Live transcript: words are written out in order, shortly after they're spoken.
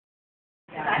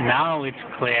Now it's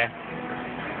clear.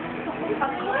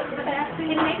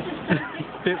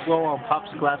 Spit blow on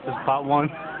Pop's glasses, part 1.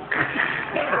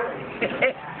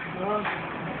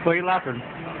 Why are you laughing?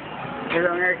 Because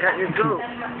I'm going to cut your throat.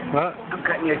 What? I'm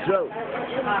cutting your throat.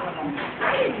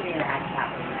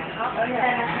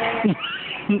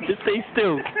 Just stay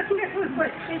still.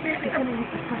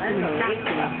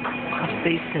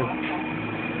 Stay still.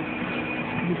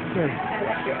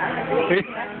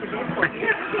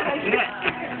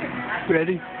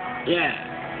 Ready? Yeah.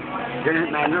 Gonna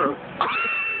hit my nose.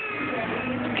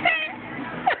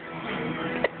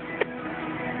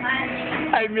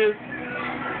 I missed.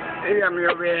 You got me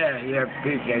over here, you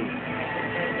PK.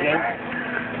 Yeah.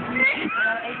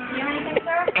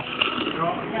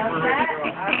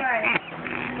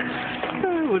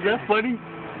 Was that funny?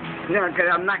 Yeah, because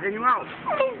I'm knocking you out.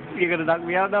 You're gonna knock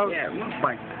me out now? Yeah, one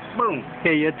point. Boom.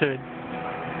 Okay, your turn.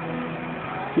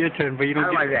 Your turn, but you don't I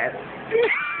get... like that.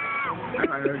 I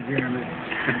like those Germans.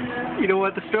 You don't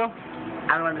want the straw?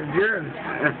 I want the Germans.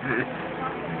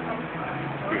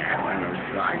 Yeah, I want no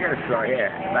straw. I got a straw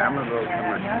here, but I'm going to go some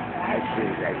ice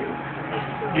cubes at you.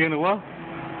 You're gonna what?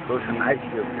 Go some ice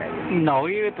cubes at you. No,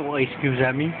 you get the ice cubes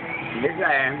at me. Yes,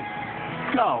 I am.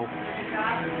 No.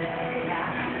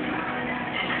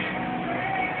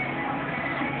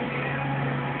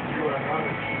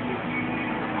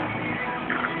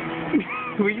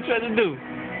 What are you trying to do?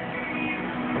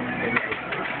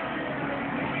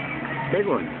 Big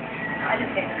one. I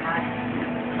just get hot.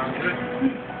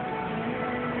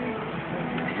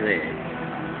 Yeah.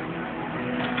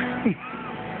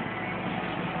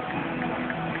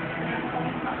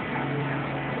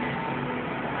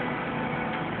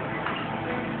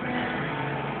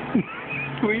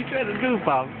 What are you trying to do,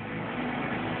 Pop?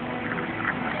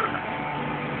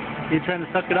 You trying to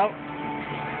suck it out?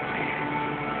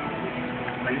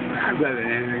 I'm going to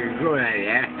go at it.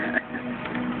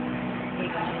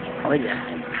 Oh, yeah.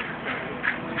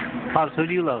 Pops, who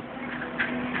do you love?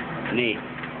 Me.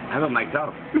 I love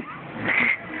myself.